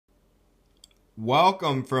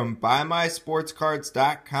Welcome from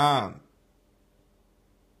BuyMySportsCards.com.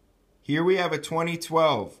 Here we have a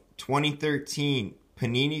 2012-2013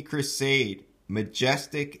 Panini Crusade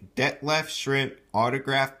Majestic Detlef Schrempf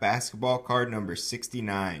autographed basketball card number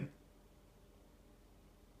 69.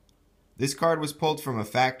 This card was pulled from a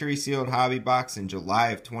factory sealed hobby box in July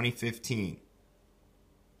of 2015.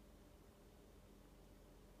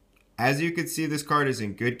 As you can see, this card is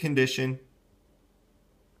in good condition.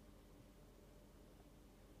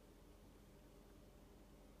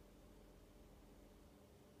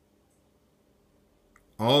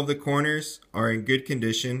 All of the corners are in good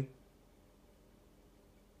condition.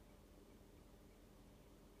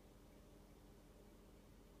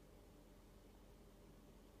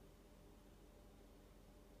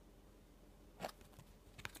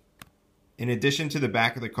 In addition to the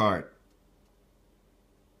back of the card.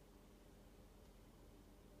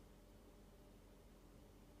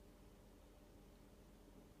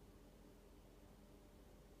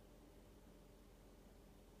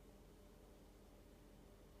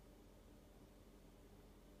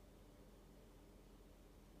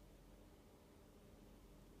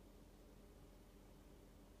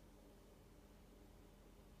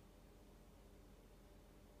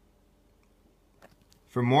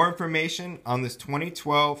 For more information on this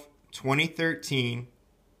 2012-2013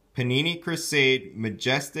 Panini Crusade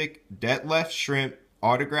Majestic Detlef Schrempf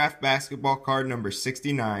autographed basketball card number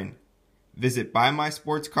 69, visit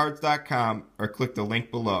BuyMySportsCards.com or click the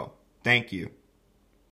link below. Thank you.